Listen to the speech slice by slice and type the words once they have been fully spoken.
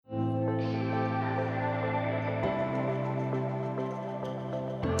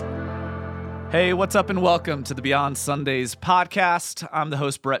Hey, what's up and welcome to the Beyond Sundays podcast. I'm the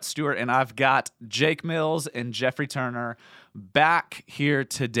host, Brett Stewart, and I've got Jake Mills and Jeffrey Turner back here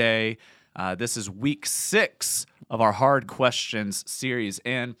today. This is week 6 of our Hard Questions series,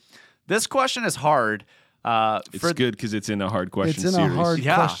 and this question is hard. It's good because it's in a hard question series. It's in a hard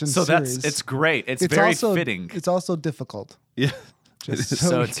question so series. It's great. It's very fitting. It's also difficult. Yeah. And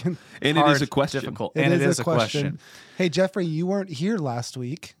it is a question. Difficult. And it is a question. Hey, Jeffrey, you weren't here last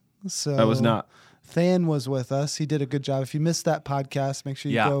week. So I was not. Than was with us. He did a good job. If you missed that podcast, make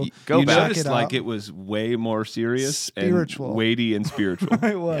sure you go you back. Noticed it was way more serious, spiritual, and weighty, and spiritual.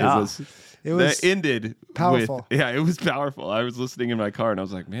 It was that ended powerful. It was powerful. I was listening in my car and I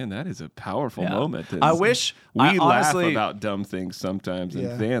was like, man, that is a powerful moment. I wish we laugh honestly about dumb things sometimes,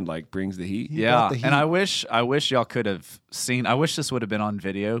 and Than brings the heat. The heat. And I wish y'all could have seen. I wish this would have been on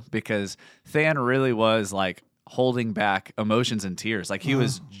video because Than really was holding back emotions and tears. He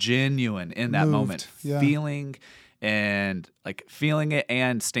was genuine in that moment, feeling it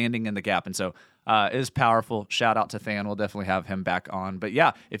and standing in the gap. And so it is powerful. Shout out to Than. We'll definitely have him back on. But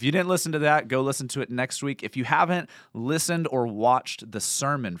yeah, if you didn't listen to that, go listen to it next week. If you haven't listened or watched the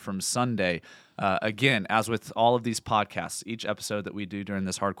sermon from Sunday, again, as with all of these podcasts, each episode that we do during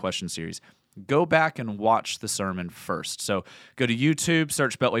this Hard Question series, go back and watch the sermon first. So go to YouTube,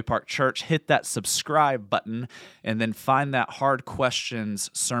 search Beltway Park Church, hit that subscribe button, and then find that Hard Questions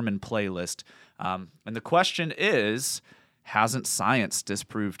sermon playlist. And the question is, hasn't science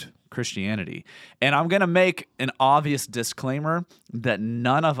disproved Christianity? And I'm going to make an obvious disclaimer that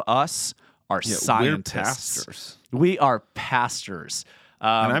none of us are scientists. We're pastors. We are pastors.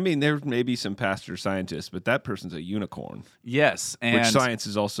 And I mean, there may be some pastor scientists, but that person's a unicorn. Yes. Which science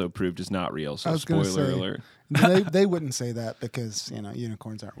has also proved is not real, so spoiler alert. They wouldn't say that because,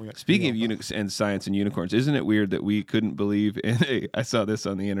 unicorns aren't real. Speaking of and science and unicorns, isn't it weird that we couldn't believe in I saw this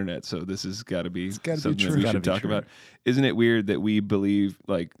on the internet, so this has got to be something that we should talk about. Isn't it weird that we believe,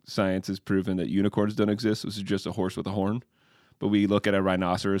 science has proven that unicorns don't exist? This is just a horse with a horn. But we look at a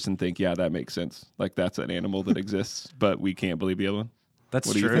rhinoceros and think, yeah, that makes sense. That's an animal that exists, but we can't believe the other one. That's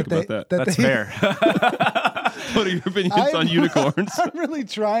what do true. you think about that? That's fair. What are your opinions on unicorns? I'm really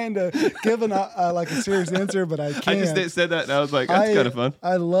trying to give a serious answer, but I can't. I just said that and I was like, that's kind of fun.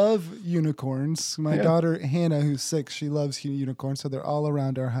 I love unicorns. My daughter, Hannah, who's 6, she loves unicorns, so they're all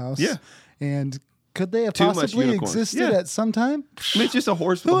around our house. Yeah. And could they have possibly existed at some time? I mean, it's just a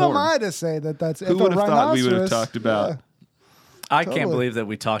horse with a horn. Who am I to say that that's... Who would have thought we would have talked about... Yeah. I can't believe that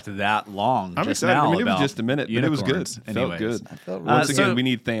we talked that long. I'm just excited. now. It was just a minute, but it was good. It felt good. Once again, we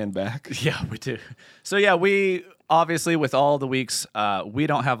need Than back. Yeah, we do. So yeah, we obviously with all the weeks, we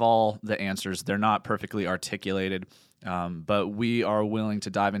don't have all the answers. They're not perfectly articulated, but we are willing to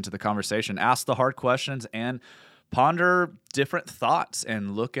dive into the conversation, ask the hard questions, and ponder different thoughts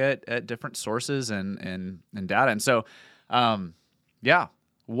and look at different sources and data. And so, how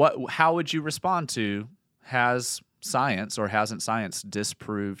would you respond to has science or hasn't science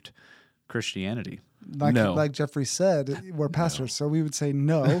disproved Christianity? Like Jeffrey said, we're pastors, so we would say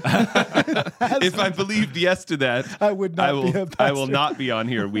no. If I believed yes to that, I would not be a pastor. I will not be on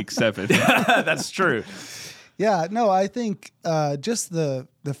here week 7. That's true. Yeah, no, I think just the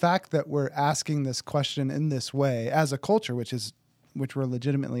fact that we're asking this question in this way as a culture, which we're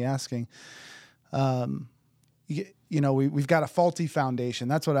legitimately asking, we've got a faulty foundation.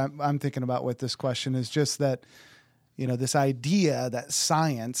 That's what I'm thinking about with this question is just that, this idea that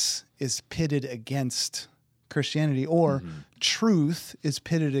science is pitted against Christianity or truth is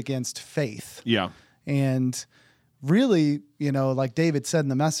pitted against faith. Yeah. And really, like David said in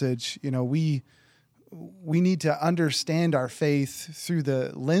the message, we need to understand our faith through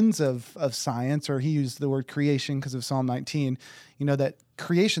the lens of science, or he used the word creation because of Psalm 19, that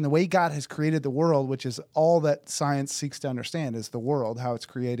creation, the way God has created the world, which is all that science seeks to understand is the world, how it's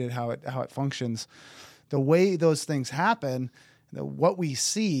created, how it functions. The way those things happen, what we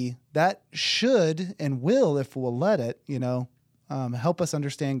see, that should and will, if we'll let it, help us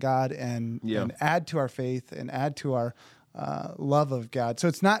understand God and add to our faith and add to our love of God. So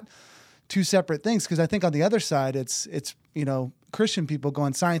it's not two separate things, because I think on the other side, it's Christian people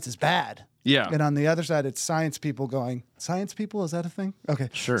going, science is bad. Yeah. And on the other side, it's science people going, science people, is that a thing? Okay.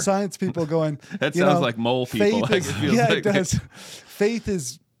 Sure. Science people going, that sounds like mole people. It does. Faith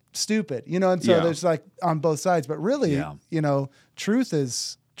is stupid, and so there's on both sides, but really, truth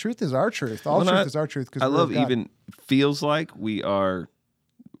is our truth. All truth is our truth. I love even feels like we are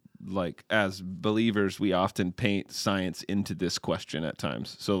like as believers, we often paint science into this question at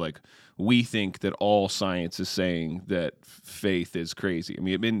times. So like we think that all science is saying that faith is crazy. I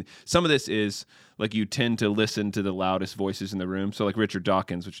mean, some of this is like you tend to listen to the loudest voices in the room. So like Richard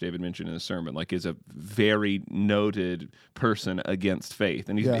Dawkins, which David mentioned in the sermon, like is a very noted person against faith.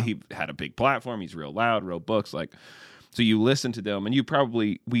 And he had a big platform. He's real loud, wrote books. Like, so you listen to them and you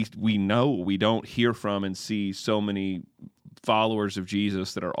probably, we know we don't hear from and see so many followers of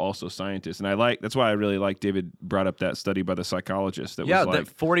Jesus that are also scientists. And that's why I really like David brought up that study by the psychologist that was like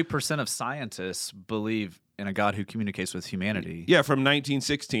that 40% of scientists believe in a God who communicates with humanity. Yeah, from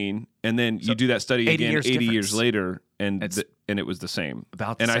 1916, and then you do that study again 80 years later, and it was the same.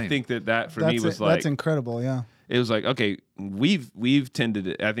 About the same. And I think that for me was like that's incredible. Yeah, it was like, okay, we've tended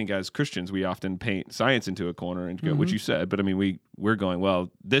to, I think as Christians we often paint science into a corner and go, which you said, but I mean we're going,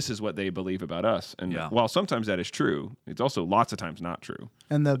 well, this is what they believe about us, and while sometimes that is true, it's also lots of times not true.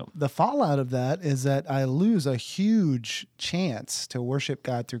 And the fallout of that is that I lose a huge chance to worship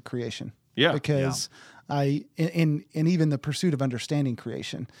God through creation. Yeah, because in even the pursuit of understanding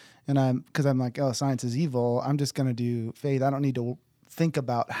creation, and I'm like, oh, science is evil, I'm just going to do faith. I don't need to think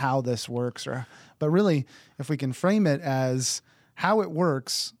about how this works, but really, if we can frame it as how it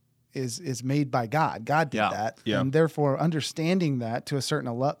works is made by God. God did that, and therefore understanding that to a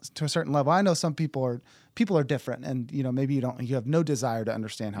certain level. I know some people are different, and maybe you have no desire to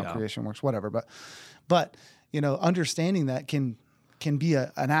understand how creation works, whatever. But understanding that can be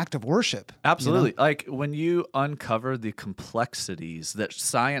an act of worship. Absolutely. Like when you uncover the complexities that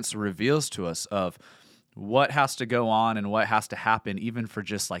science reveals to us of what has to go on and what has to happen, even for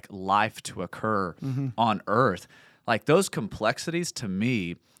just like life to occur on Earth, like those complexities to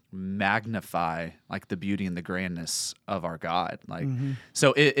me magnify like the beauty and the grandness of our God. Like,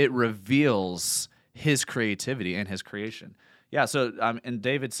 so it reveals his creativity and his creation. Yeah. So, and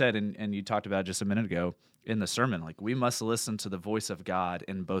David said, and you talked about it just a minute ago, in the sermon, like we must listen to the voice of God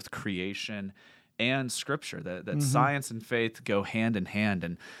in both creation and Scripture. That science and faith go hand in hand.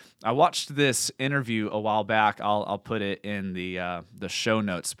 And I watched this interview a while back. I'll put it in the show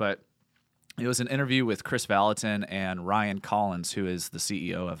notes, but it was an interview with Chris Valentin and Ryan Collins, who is the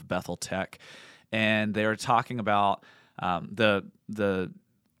CEO of Bethel Tech, and they were talking about the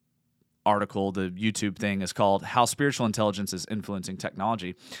article, the YouTube thing is called How Spiritual Intelligence is Influencing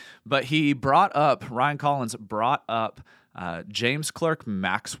Technology. But Ryan Collins brought up James Clerk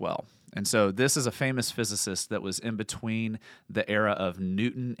Maxwell. And so this is a famous physicist that was in between the era of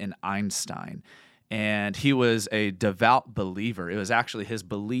Newton and Einstein. And he was a devout believer. It was actually his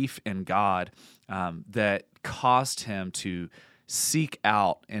belief in God that caused him to seek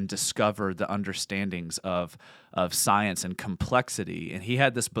out and discover the understandings of science and complexity. And he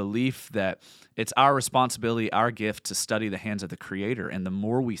had this belief that it's our responsibility, our gift to study the hands of the Creator. And the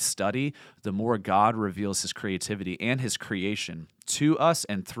more we study, the more God reveals his creativity and his creation to us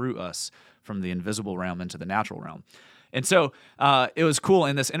and through us from the invisible realm into the natural realm. And so it was cool.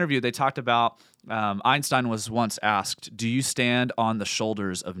 In this interview, they talked about Einstein was once asked, do you stand on the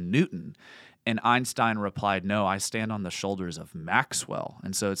shoulders of Newton? And Einstein replied, no, I stand on the shoulders of Maxwell.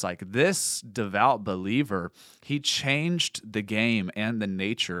 And so it's like this devout believer, he changed the game and the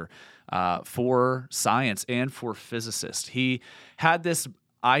nature for science and for physicists. He had this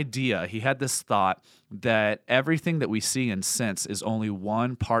idea, he had this thought that everything that we see and sense is only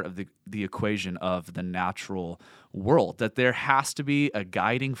one part of the equation of the natural world, that there has to be a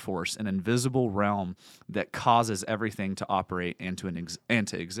guiding force, an invisible realm that causes everything to operate and to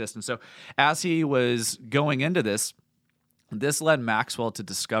exist. And so as he was going into this led Maxwell to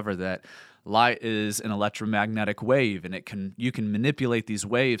discover that light is an electromagnetic wave, and you can manipulate these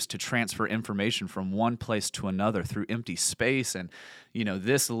waves to transfer information from one place to another through empty space. And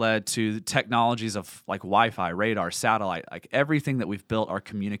this led to technologies of like Wi-Fi, radar, satellite, like everything that we've built our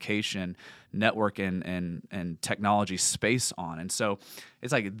communication network and technology space on. And so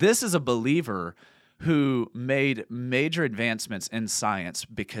it's like this is a believer who made major advancements in science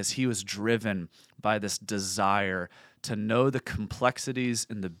because he was driven by this desire to know the complexities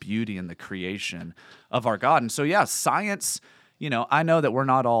and the beauty and the creation of our God. And so, science, I know that we're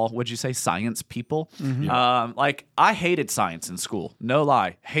not all, would you say, science people? Like, I hated science in school. No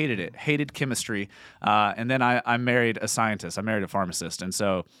lie. Hated it. Hated chemistry. And then I married a scientist. I married a pharmacist. And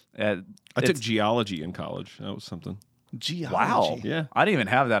so I took geology in college. That was something. Geology? Wow. Yeah. I didn't even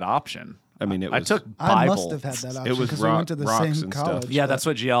have that option. I mean, I took Bible. I must have had that option because we went to the same college. Yeah, that's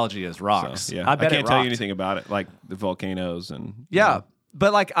what geology is, rocks. So, I can't tell you anything about it, like the volcanoes and... Yeah,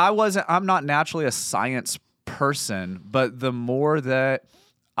 but like I'm not naturally a science person, but the more that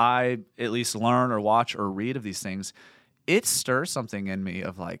I at least learn or watch or read of these things, it stirs something in me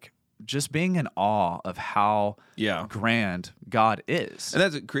of like just being in awe of how grand God is. And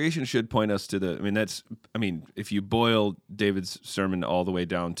that's creation should point us to if you boil David's sermon all the way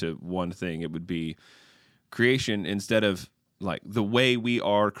down to one thing, it would be creation instead of like the way we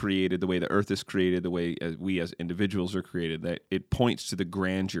are created, the way the earth is created, the way we as individuals are created, that it points to the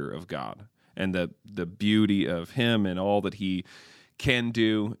grandeur of God and the beauty of him and all that he can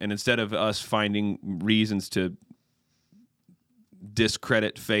do. And instead of us finding reasons to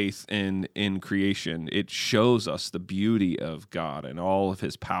discredit faith in creation, it shows us the beauty of God and all of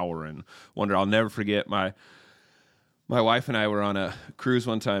his power and wonder. I'll never forget my wife and I were on a cruise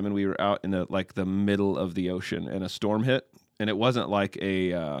one time, and we were out in the middle of the ocean, and a storm hit. And it wasn't like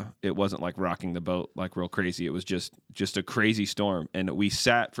rocking the boat like real crazy. It was just a crazy storm. And we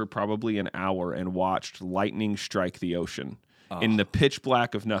sat for probably an hour and watched lightning strike the ocean in the pitch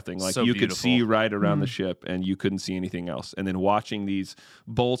black of nothing. Like so you beautiful. could see right around the ship, and you couldn't see anything else. And then watching these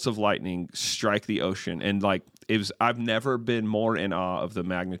bolts of lightning strike the ocean, and like I've never been more in awe of the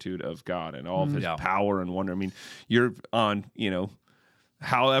magnitude of God and all of his power and wonder. I mean, you're on,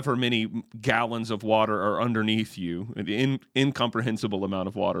 however many gallons of water are underneath you, an incomprehensible amount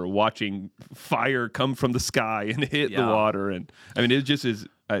of water, watching fire come from the sky and hit the water. And I mean, it just is,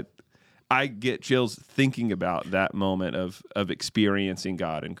 I get chills thinking about that moment of experiencing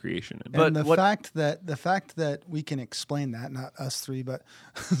God in creation. And the fact that we can explain that, not us three, but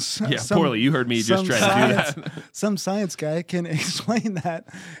poorly. You heard me just try to do that. Some science guy can explain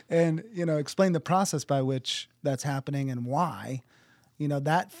that and, explain the process by which that's happening and why.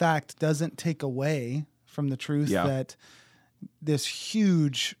 That fact doesn't take away from the truth that this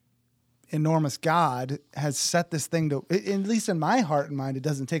huge, enormous God has set this thing to, at least in my heart and mind, it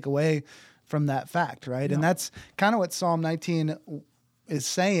doesn't take away from that fact, right? No. And that's kind of what Psalm 19 is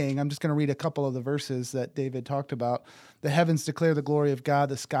saying. I'm just going to read a couple of the verses that David talked about. The heavens declare the glory of God.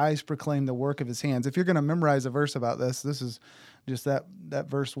 The skies proclaim the work of his hands. If you're going to memorize a verse about this is just that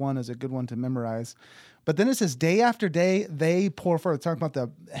verse 1 is a good one to memorize. But then it says, day after day, they pour forth. It's talking about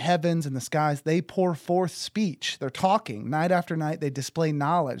the heavens and the skies. They pour forth speech. They're talking. Night after night, they display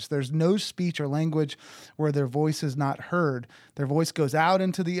knowledge. There's no speech or language where their voice is not heard. Their voice goes out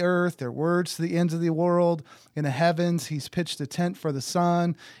into the earth, their words to the ends of the world. In the heavens, he's pitched a tent for the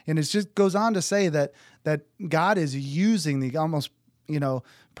sun. And it just goes on to say that God is using the almost,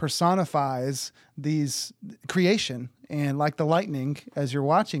 personifies these creation. And like the lightning, as you're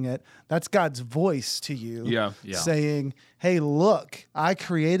watching it, that's God's voice to you, saying, "Hey, look, I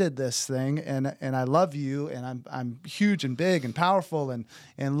created this thing, and I love you, and I'm huge and big and powerful,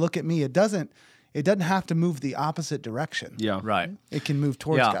 and look at me." It doesn't have to move the opposite direction. Yeah, right. It can move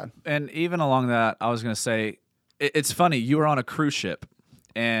towards God. And even along that, I was going to say, it's funny. You were on a cruise ship,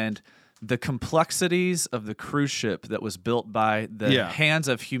 and the complexities of the cruise ship that was built by the hands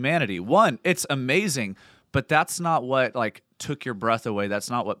of humanity. One, it's amazing. But that's not what took your breath away. That's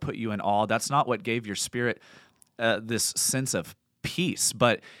not what put you in awe. That's not what gave your spirit this sense of peace.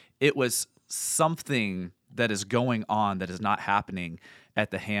 But it was something that is going on that is not happening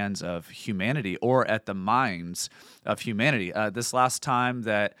at the hands of humanity or at the minds of humanity. This last time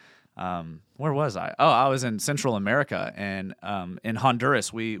that, where was I? Oh, I was in Central America, and in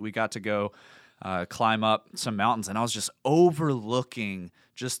Honduras, we got to go climb up some mountains, and I was just overlooking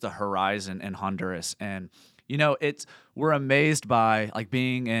just the horizon in Honduras. And we're amazed by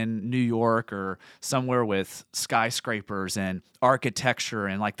being in New York or somewhere with skyscrapers and architecture,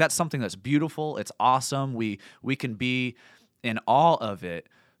 and that's something that's beautiful. It's awesome. We can be in awe of it.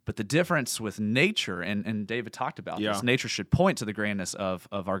 But the difference with nature, and David talked about this, nature should point to the grandness of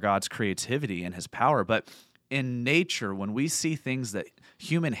our God's creativity and his power. But in nature, when we see things that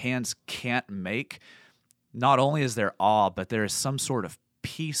human hands can't make, not only is there awe, but there is some sort of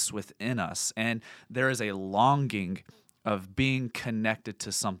peace within us, and there is a longing of being connected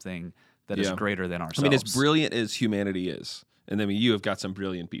to something that is greater than ourselves. I mean, as brilliant as humanity is, and you have got some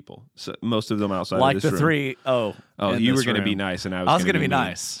brilliant people. So most of them outside of this room. Like the three. Oh, you were going to be nice, and I was going to be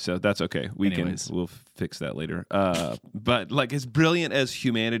nice. So that's okay. We'll fix that later. But as brilliant as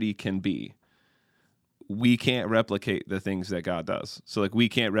humanity can be, we can't replicate the things that God does. So we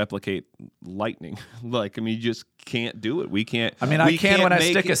can't replicate lightning. You just can't do it. We can't. I mean, I can when I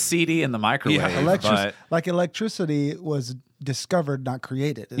stick a CD in the microwave. Electricity was discovered, not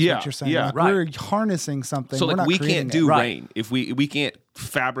created, is what you're saying. We're harnessing something. So we're not we can't do rain. If we can't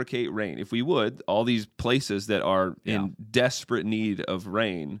fabricate rain. If we would, all these places that are in desperate need of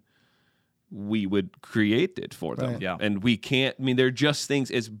rain, we would create it for them. Right. Yeah. And we can't, they're just things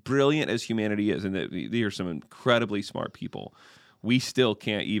as brilliant as humanity is, and they are some incredibly smart people. we still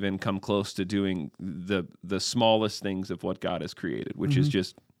can't even come close to doing the smallest things of what God has created, which is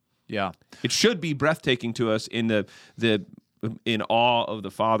just it should be breathtaking to us in in awe of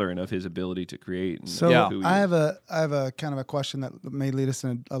the Father and of His ability to create. And so I have a kind of a question that may lead us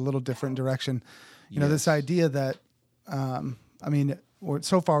in a little different direction. You know, this idea that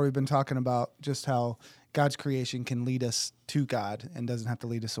so far we've been talking about just how God's creation can lead us to God and doesn't have to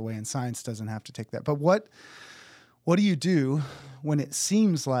lead us away, and science doesn't have to take that. But what do you do when it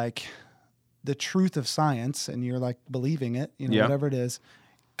seems like the truth of science, and you're like believing it, whatever it is,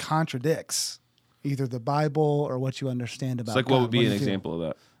 contradicts either the Bible or what you understand about God? It's like, what would be an example of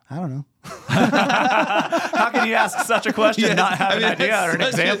that? I don't know. How can you ask such a question and not have an idea or an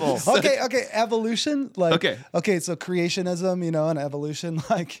example? Okay. Evolution. Okay. So creationism, and evolution.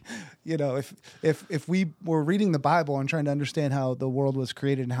 If we were reading the Bible and trying to understand how the world was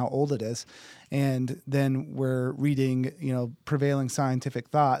created and how old it is, and then we're reading, prevailing scientific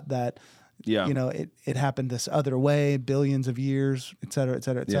thought that, it happened this other way, billions of years, et cetera, et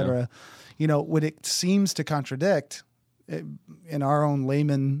cetera, et cetera. When it seems to contradict, in our own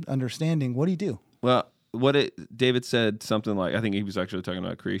layman understanding, what do you do? Well, David said something like, I think he was actually talking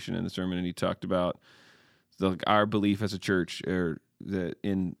about creation in the sermon, and he talked about our belief as a church, or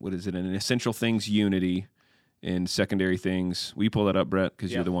in essential things unity, in secondary things. We pull that up, Brett,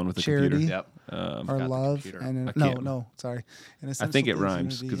 because you're the one with the charity, computer. Our love, and sorry. I think it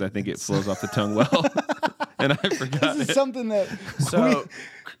rhymes because I think it flows off the tongue well, and I forgot. This is something that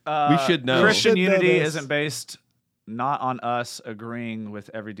we should know. Christian unity isn't based not on us agreeing with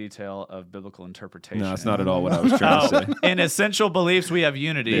every detail of biblical interpretation. No, it's not at all what I was trying to say. In essential beliefs, we have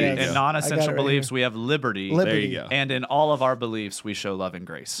unity. In non-essential beliefs, we have liberty. There you go. And in all of our beliefs, we show love and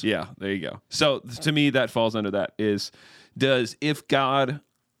grace. Yeah, there you go. So to me, that falls under that.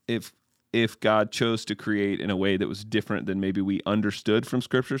 If God chose to create in a way that was different than maybe we understood from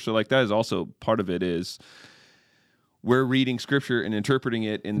Scripture, so like that is also part of it is we're reading Scripture and interpreting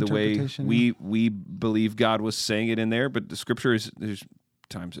it in the way we believe God was saying it in there. But the Scripture there's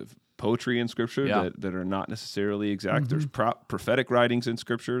times of poetry in Scripture that are not necessarily exact. There's prophetic writings in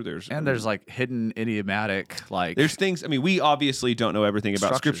Scripture. There's like hidden idiomatic, there's things. I mean, we obviously don't know everything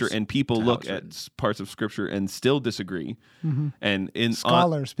about Scripture, and people look at parts of Scripture and still disagree. And in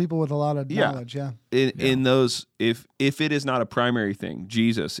scholars, people with a lot of knowledge, in those, if it is not a primary thing,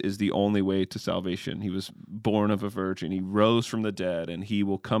 Jesus is the only way to salvation. He was born of a virgin. He rose from the dead, and He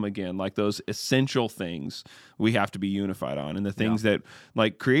will come again. Like those essential things, we have to be unified on. And the things that,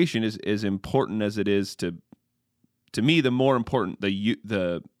 like creation, is as important as it is to me. The more important,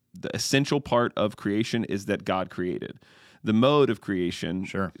 the essential part of creation is that God created. The mode of creation,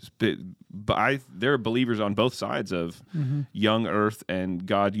 there are believers on both sides of young Earth and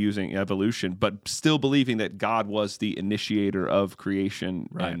God using evolution, but still believing that God was the initiator of creation,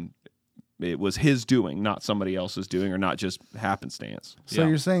 and it was His doing, not somebody else's doing, or not just happenstance. So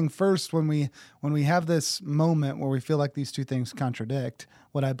you're saying first, when we have this moment where we feel like these two things contradict,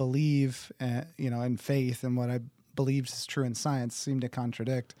 what I believe, in faith, and what I believe is true in science seem to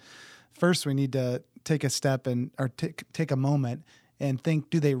contradict. First, we need to take a step or take a moment and think,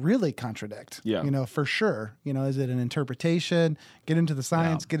 do they really contradict? Yeah. For sure. Is it an interpretation? Get into the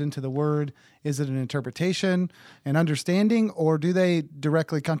science, get into the word. Is it an interpretation and understanding, or do they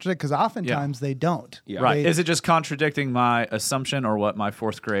directly contradict? Because oftentimes they don't. Yeah. Right. Is it just contradicting my assumption or what my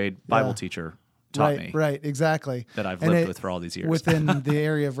fourth grade Bible teacher taught me? Right, exactly. That I've lived with for all these years. Within the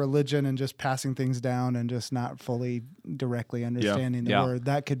area of religion and just passing things down and just not fully directly understanding the word.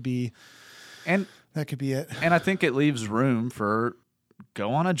 That could be it. And I think it leaves room for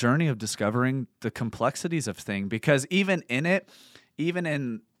go on a journey of discovering the complexities of things, because even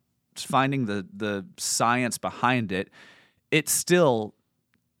in finding the science behind it, it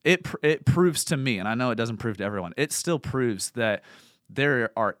proves to me, and I know it doesn't prove to everyone, it still proves that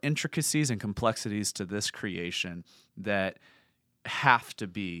there are intricacies and complexities to this creation that have to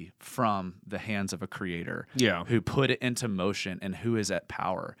be from the hands of a creator who put it into motion and who is at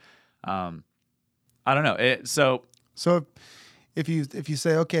power. I don't know. So if you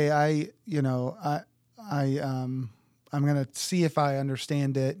say, okay, I'm going to see if I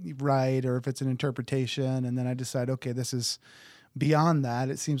understand it right, or if it's an interpretation, and then I decide, okay, this is beyond that.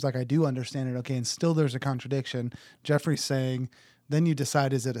 It seems like I do understand it. Okay, and still there's a contradiction. Jeffrey's saying, then you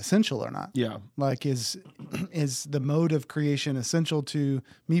decide, is it essential or not? Yeah. Like, is the mode of creation essential to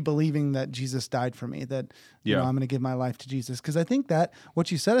me believing that Jesus died for me, that I'm going to give my life to Jesus? Because I think that what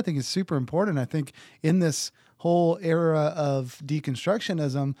you said, I think, is super important. I think in this whole era of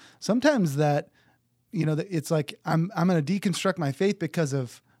deconstructionism, sometimes that, it's like I'm going to deconstruct my faith because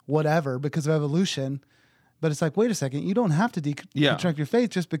of whatever, because of evolution. But it's like, wait a second, you don't have to deconstruct your faith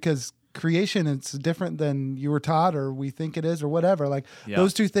just because creation is different than you were taught or we think it is or whatever. Like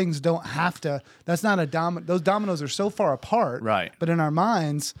those two things don't have to, that's not those dominoes are so far apart. Right. But in our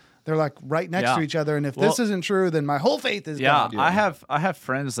minds, they're like right next to each other. And if this isn't true, then my whole faith is gone. Yeah. I have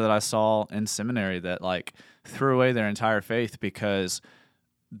friends that I saw in seminary that like threw away their entire faith because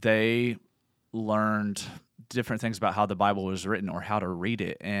they learned different things about how the Bible was written or how to read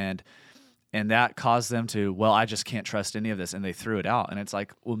it. And that caused them to, well, I just can't trust any of this. And they threw it out. And it's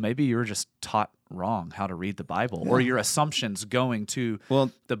like, well, maybe you were just taught wrong how to read the Bible or your assumptions going to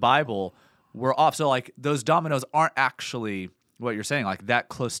the Bible were off. So like those dominoes aren't actually what you're saying, like that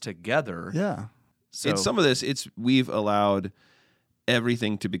close together. Yeah. So some of this, we've allowed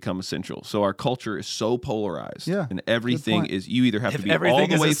everything to become essential. So our culture is so polarized. Yeah. And everything is, you either have to be all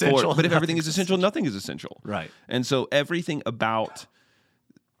the way for it, but if everything is essential, nothing is essential. Right. And so everything about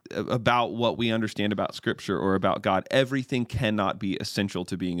what we understand about Scripture or about God, everything cannot be essential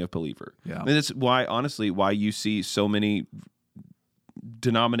to being a believer. Yeah. And it's why you see so many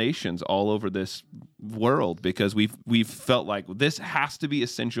denominations all over this world, because we've felt like this has to be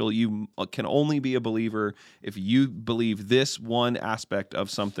essential. You can only be a believer if you believe this one aspect of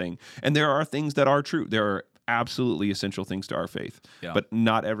something. And there are things that are true. There are absolutely essential things to our faith, but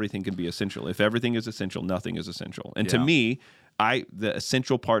not everything can be essential. If everything is essential, nothing is essential. And to me, the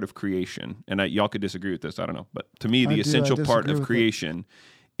essential part of creation, and y'all could disagree with this, I don't know, but to me, the essential part of creation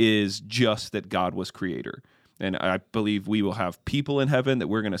is just that God was creator. And I believe we will have people in heaven that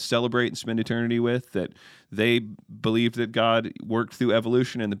we're going to celebrate and spend eternity with, that they believed that God worked through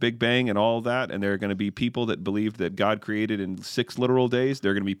evolution and the Big Bang and all of that. And there are going to be people that believe that God created in 6 literal days.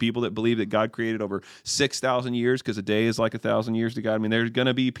 There are going to be people that believe that God created over 6,000 years because a day is like 1,000 years to God. I mean, there's going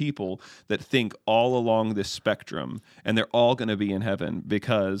to be people that think all along this spectrum, and they're all going to be in heaven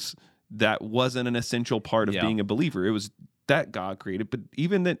because that wasn't an essential part of being a believer. It was that God created, but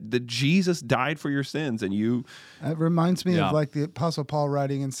even that Jesus died for your sins, and you. It reminds me of like the Apostle Paul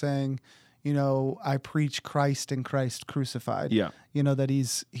writing and saying, I preach Christ and Christ crucified. Yeah. That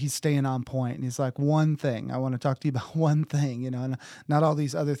he's staying on point, and he's like, one thing I want to talk to you about, one thing, and not all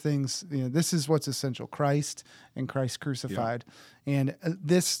these other things. This is what's essential: Christ and Christ crucified. Yeah. And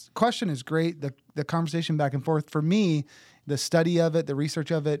this question is great. The conversation back and forth for me. The study of it, the research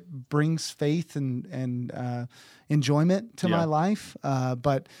of it brings faith and enjoyment to my life.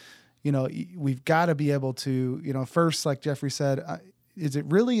 But, we've got to be able to, first, like Jeffrey said, is it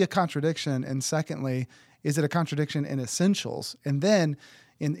really a contradiction? And secondly, is it a contradiction in essentials? And then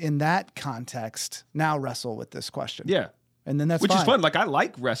in that context, now wrestle with this question. Yeah. And then that's Which is fun. Like, I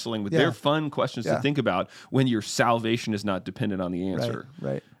like wrestling with their fun questions to think about when your salvation is not dependent on the answer.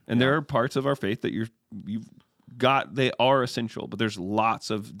 Right. And there are parts of our faith that you've got, they are essential, but there's lots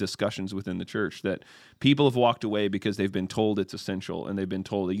of discussions within the church that people have walked away because they've been told it's essential, and they've been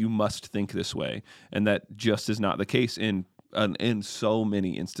told that you must think this way, and that just is not the case in so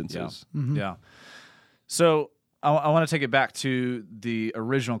many instances. Yeah. Mm-hmm. Yeah. So I want to take it back to the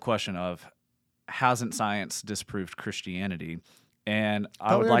original question of, hasn't science disproved Christianity? And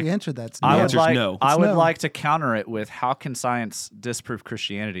I would like answered that. I would like to counter it with, how can science disprove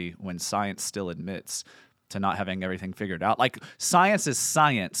Christianity when science still admits to not having everything figured out? Like, science is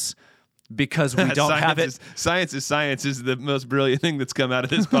science because we don't have it. Science is science is the most brilliant thing that's come out of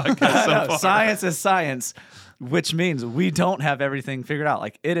this podcast so far. Science is science, which means we don't have everything figured out.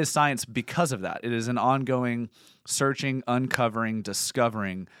 Like, it is science because of that. It is an ongoing searching, uncovering,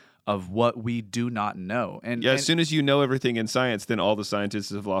 discovering of what we do not know. And as soon as you know everything in science, then all the scientists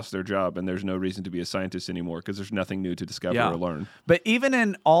have lost their job, and there's no reason to be a scientist anymore because there's nothing new to discover or learn. But even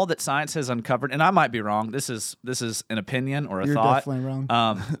in all that science has uncovered, and I might be wrong, this is an opinion or a thought. You're definitely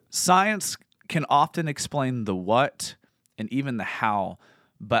wrong. Science can often explain the what and even the how,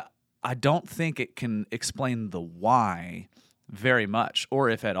 but I don't think it can explain the why very much, or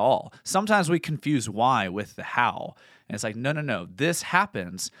if at all. Sometimes we confuse why with the how, and it's like, no, this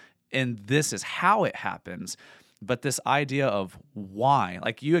happens, and this is how it happens. But this idea of why,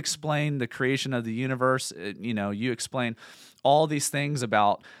 like, you explain the creation of the universe, you explain all these things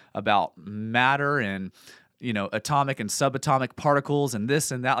about matter and, atomic and subatomic particles and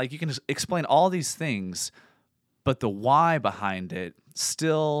this and that. Like, you can just explain all these things, but the why behind it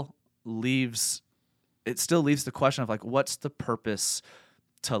still leaves the question of, like, what's the purpose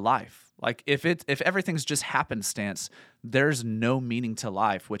to life? Like, if everything's just happenstance, there's no meaning to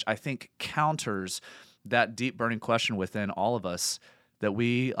life, which I think counters that deep burning question within all of us that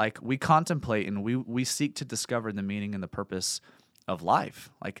we contemplate and we seek to discover the meaning and the purpose of life.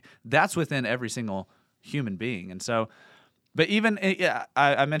 Like, that's within every single human being. And so, but even,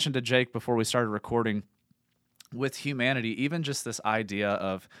 I mentioned to Jake before we started recording, with humanity, even just this idea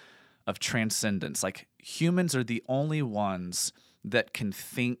of transcendence. Like, humans are the only ones that can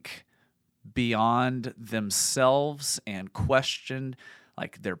think beyond themselves and question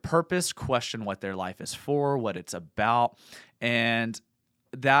like their purpose, question what their life is for, what it's about. And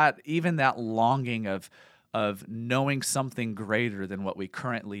that even that longing of knowing something greater than what we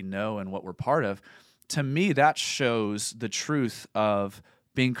currently know and what we're part of, to me, that shows the truth of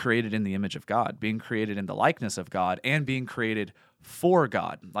being created in the image of God, being created in the likeness of God, and being created for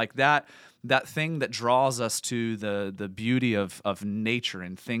God. Like that thing that draws us to the beauty of nature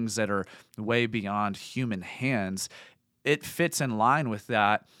and things that are way beyond human hands, it fits in line with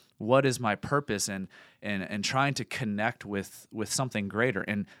that. What is my purpose? And trying to connect with something greater.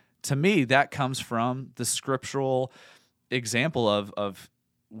 And to me, that comes from the scriptural example of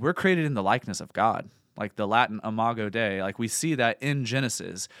we're created in the likeness of God, like the Latin imago Dei. Like we see that in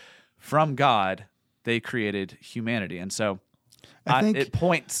Genesis, from God, they created humanity. And so I think it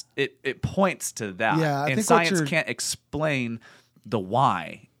points to that. Yeah, and science can't explain the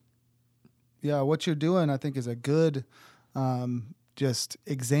why. Yeah, what you're doing, I think, is a good just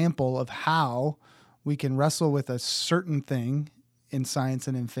example of how we can wrestle with a certain thing in science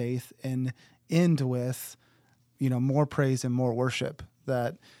and in faith and end with, more praise and more worship.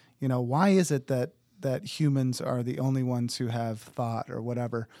 That, why is it that humans are the only ones who have thought or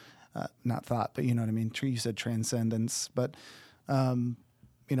whatever? Not thought, but you know what I mean? You said transcendence, but, and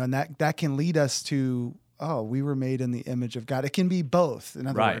that can lead us to, we were made in the image of God. It can be both. In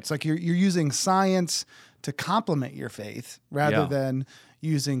other words, like you're using science to complement your faith rather than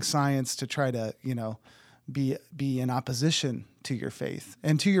using science to try to, be in opposition to your faith.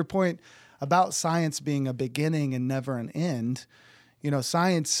 And to your point about science being a beginning and never an end,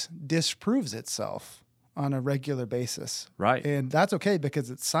 science disproves itself on a regular basis. Right. And that's okay because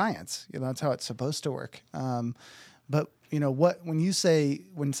it's science. That's how it's supposed to work. But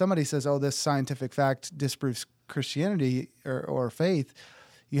when somebody says, this scientific fact disproves Christianity or faith,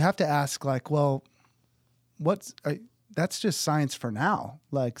 you have to ask that's just science for now.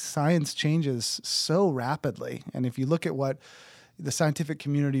 Like science changes so rapidly. And if you look at what the scientific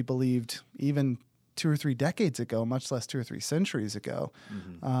community believed even 2 or 3 decades ago, much less 2 or 3 centuries ago,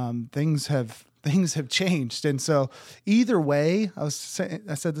 things have changed. And so either way, I said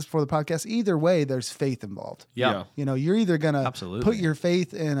this before the podcast, either way, there's faith involved. Yeah. You're either going to Absolutely. put your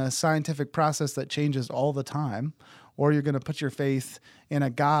faith in a scientific process that changes all the time, or you're going to put your faith in a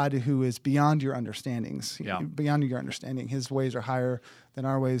God who is beyond your understandings, beyond your understanding. His ways are higher than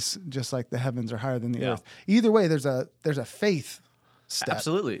our ways, just like the heavens are higher than the earth. Either way, there's a faith step.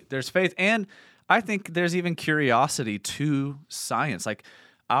 Absolutely. There's faith. And I think there's even curiosity to science. Like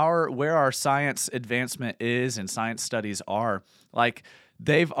where our science advancement is and science studies are, like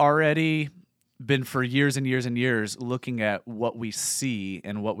they've already been for years and years and years looking at what we see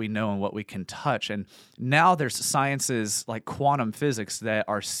and what we know and what we can touch. And now there's sciences like quantum physics that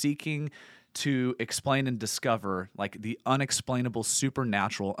are seeking to explain and discover like the unexplainable,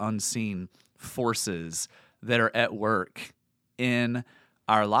 supernatural, unseen forces that are at work in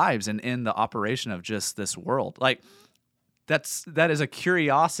our lives and in the operation of just this world. Like that is a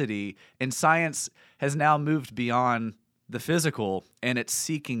curiosity, and science has now moved beyond the physical, and it's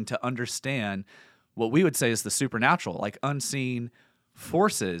seeking to understand what we would say is the supernatural, like unseen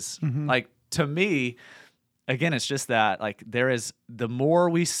forces. Like to me, again, it's just that like the more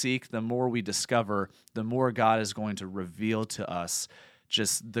we seek, the more we discover, the more God is going to reveal to us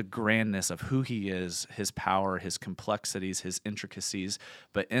just the grandness of who he is, his power, his complexities, his intricacies.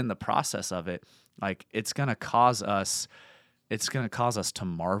 But in the process of it, like it's going to cause us to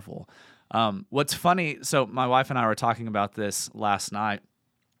marvel. What's funny, so my wife and I were talking about this last night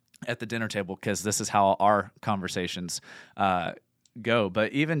at the dinner table because this is how our conversations go.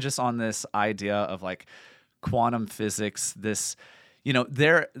 But even just on this idea of like quantum physics, this,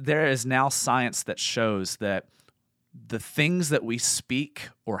 there is now science that shows that the things that we speak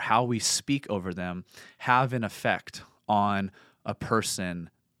or how we speak over them have an effect on a person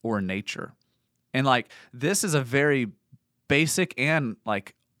or nature. And like this is a very basic and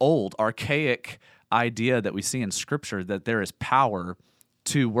like old, archaic idea that we see in Scripture, that there is power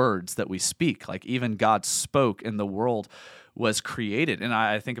to words that we speak. Like even God spoke and the world was created. And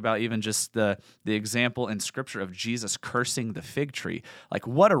I think about even just the example in Scripture of Jesus cursing the fig tree. Like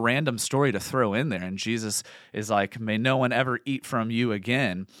what a random story to throw in there. And Jesus is like, may no one ever eat from you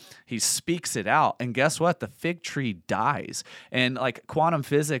again. He speaks it out. And guess what? The fig tree dies. And like quantum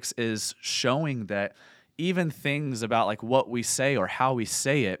physics is showing that even things about like what we say or how we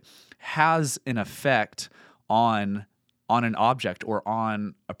say it has an effect on on an object or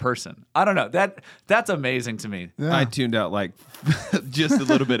on a person. I don't know. That's amazing to me. Yeah. I tuned out like just a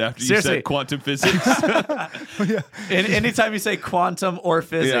little bit after you Seriously. said quantum physics. Anytime you say quantum or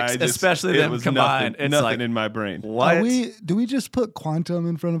physics, especially it them was combined, nothing, it's nothing like, in my brain. what? Do we just put quantum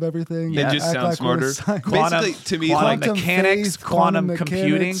in front of everything? It just Act sounds like we're smarter. Quantum, Basically, to me, quantum like mechanics, faith, quantum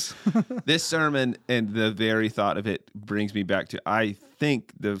computing. mechanics. this sermon and the very thought of it brings me back to, I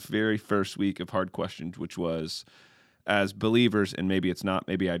think, the very first week of Hard Questions, which was, as believers, and maybe it's not,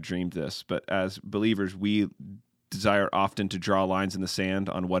 maybe I dreamed this, but as believers, we desire often to draw lines in the sand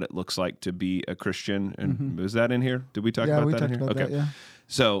on what it looks like to be a Christian. And was that in here? Did we talk about that in here? About that, yeah.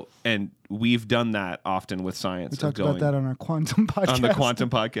 So, and we've done that often with science. We talked about that on our quantum podcast. On the quantum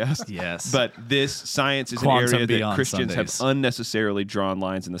podcast. Yes. But this science is Quantum an area that Beyond Christians Sundays. have unnecessarily drawn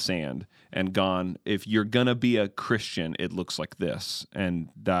lines in the sand and gone, if you're going to be a Christian, it looks like this. And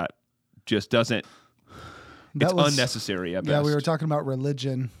that just doesn't, it's unnecessary at best. Yeah, we were talking about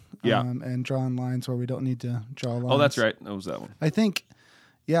religion Yeah. and drawing lines where we don't need to draw lines. Oh, that's right. That was that one. I think,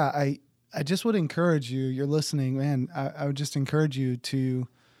 yeah, I just would encourage you, you're listening, man, I would just encourage you to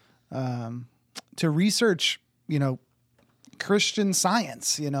research, Christian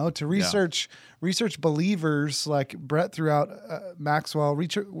science, to research believers like Brett throughout Maxwell,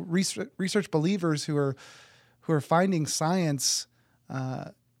 research believers who are finding science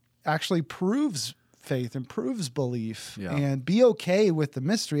actually proves faith and proves belief, and be okay with the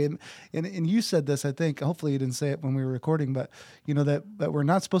mystery. And you said this, I think, hopefully you didn't say it when we were recording, but that we're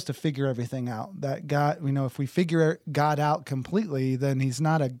not supposed to figure everything out. That God, if we figure God out completely, then he's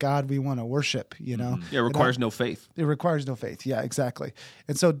not a God we want to worship, Yeah, it requires no faith. It requires no faith. Yeah, exactly.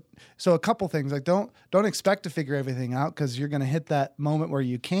 And so a couple things, like don't expect to figure everything out, because you're going to hit that moment where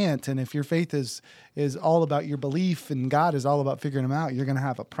you can't. And if your faith is all about your belief and God is all about figuring them out, you're going to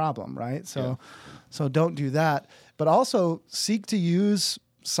have a problem, right? So don't do that. But also seek to use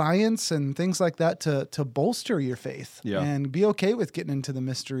science and things like that to bolster your faith, and be okay with getting into the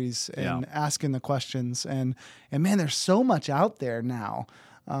mysteries and asking the questions. And man, there's so much out there now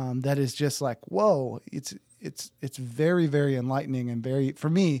that is just like, whoa, it's very, very enlightening, and for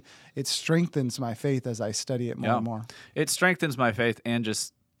me, it strengthens my faith as I study it more and more. It strengthens my faith and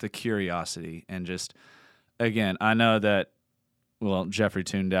just the curiosity, and just, again, I know that, well, Jeffrey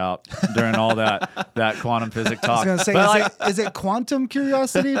tuned out during all that quantum physics talk. I was going to say, is it quantum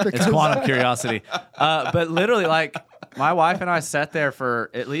curiosity? It's quantum curiosity. But literally, like, my wife and I sat there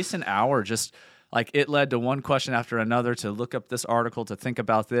for at least an hour, just like it led to one question after another, to look up this article, to think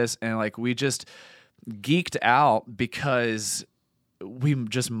about this. And like, we just geeked out because we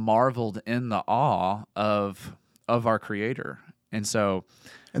just marveled in the awe of our Creator. And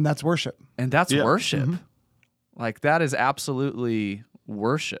that's worship. And that's worship. Mm-hmm. Like, that is absolutely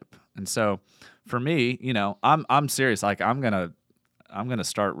worship. And so for me, I'm serious. Like, I'm going to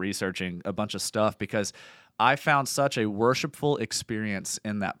start researching a bunch of stuff, because I found such a worshipful experience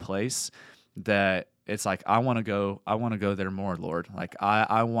in that place that it's like, I want to go there more, Lord. Like,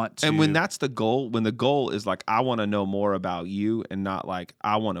 I want to. And when that's the goal, when the goal is like, I want to know more about you, and not like,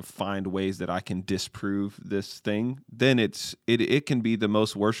 I want to find ways that I can disprove this thing, then it can be the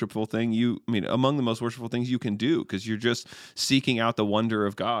most worshipful thing among the most worshipful things you can do, because you're just seeking out the wonder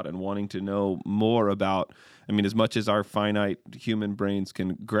of God and wanting to know more about, as much as our finite human brains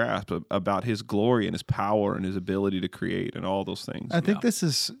can grasp, about his glory and his power and his ability to create and all those things. I think this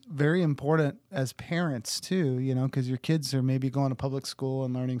is very important as parents too, because your kids are maybe going to public school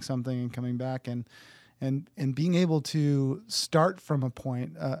and learning something and coming back, and being able to start from a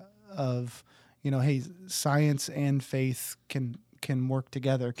point of, hey, science and faith can work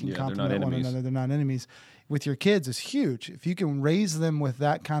together, can complement one another. They're not enemies. With your kids is huge. If you can raise them with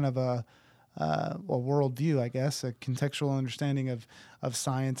that kind of a worldview, I guess, a contextual understanding of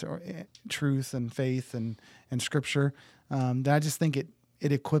science or truth and faith and scripture, that I just think it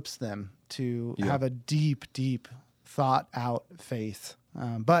equips them to have a deep, deep thought out faith.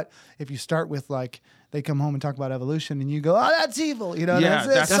 But if you start with, like, they come home and talk about evolution and you go, oh, that's evil,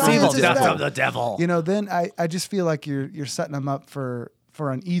 that's evil, that's of the devil. Then I just feel like you're setting them up for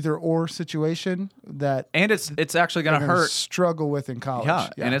an either or situation that, and it's actually going to hurt, struggle with in college. Yeah,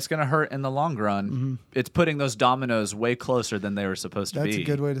 and it's going to hurt in the long run. Mm-hmm. It's putting those dominoes way closer than they were supposed to be. That's a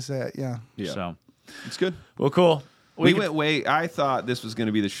good way to say it. Yeah. So it's good. Well, cool. We went way. I thought this was going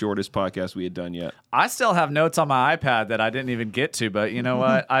to be the shortest podcast we had done yet. I still have notes on my iPad that I didn't even get to, but you know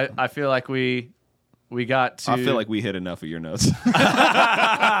what? I feel like we got to. I feel like we hit enough of your notes.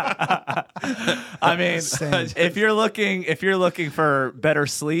 I mean, if you're looking for better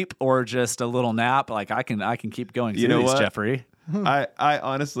sleep or just a little nap, like I can keep going. You know what, Jeffrey? I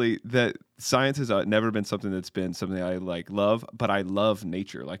honestly, that science has never been something that's been something I like love, but I love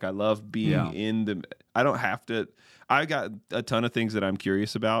nature. Like I love being in the. I don't have to. I got a ton of things that I'm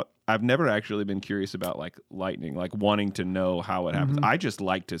curious about. I've never actually been curious about like lightning, like wanting to know how it happens. I just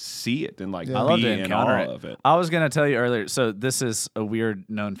like to see it and like be in awe of it. I was going to tell you earlier. So this is a weird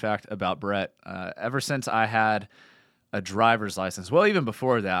known fact about Brett. Ever since I had a driver's license, well, even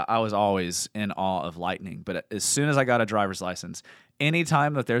before that, I was always in awe of lightning. But as soon as I got a driver's license,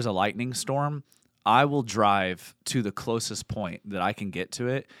 anytime that there's a lightning storm, I will drive to the closest point that I can get to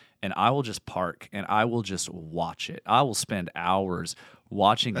it, and I will just park and I will just watch it. I will spend hours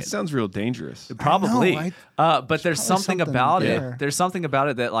watching it. That sounds real dangerous. Probably. But there's something about it. There's something about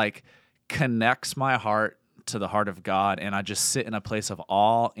it that like connects my heart to the heart of God, and I just sit in a place of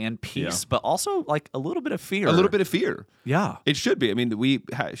awe and peace, but also like a little bit of fear. A little bit of fear. Yeah. It should be. I mean, we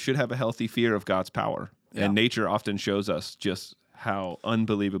should have a healthy fear of God's power, and nature often shows us just how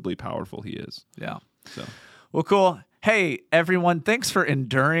unbelievably powerful he is. Yeah. So, well, cool. Hey, everyone, thanks for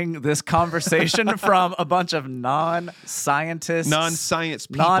enduring this conversation from a bunch of non-scientists. Non-science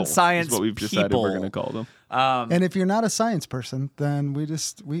people. Non-science is what we've decided we're going to call them. And if you're not a science person, then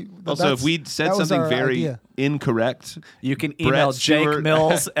also, if we said something very incorrect, you can email Jake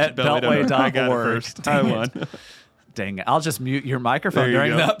Mills at beltway.org. I got it first. I won. Dang it. I'll just mute your microphone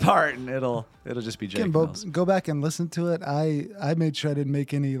during that part, and it'll just be Jake Mills. Go back and listen to it. I made sure I didn't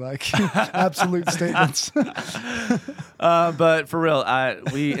make any like absolute statements. But for real,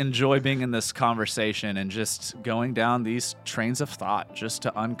 we enjoy being in this conversation and just going down these trains of thought just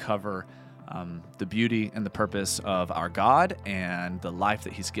to uncover the beauty and the purpose of our God and the life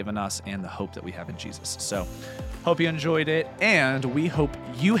that he's given us and the hope that we have in Jesus. So hope you enjoyed it, and we hope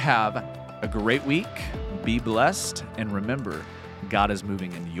you have a great week. Be blessed, and remember, God is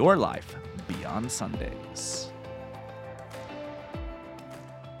moving in your life beyond Sundays.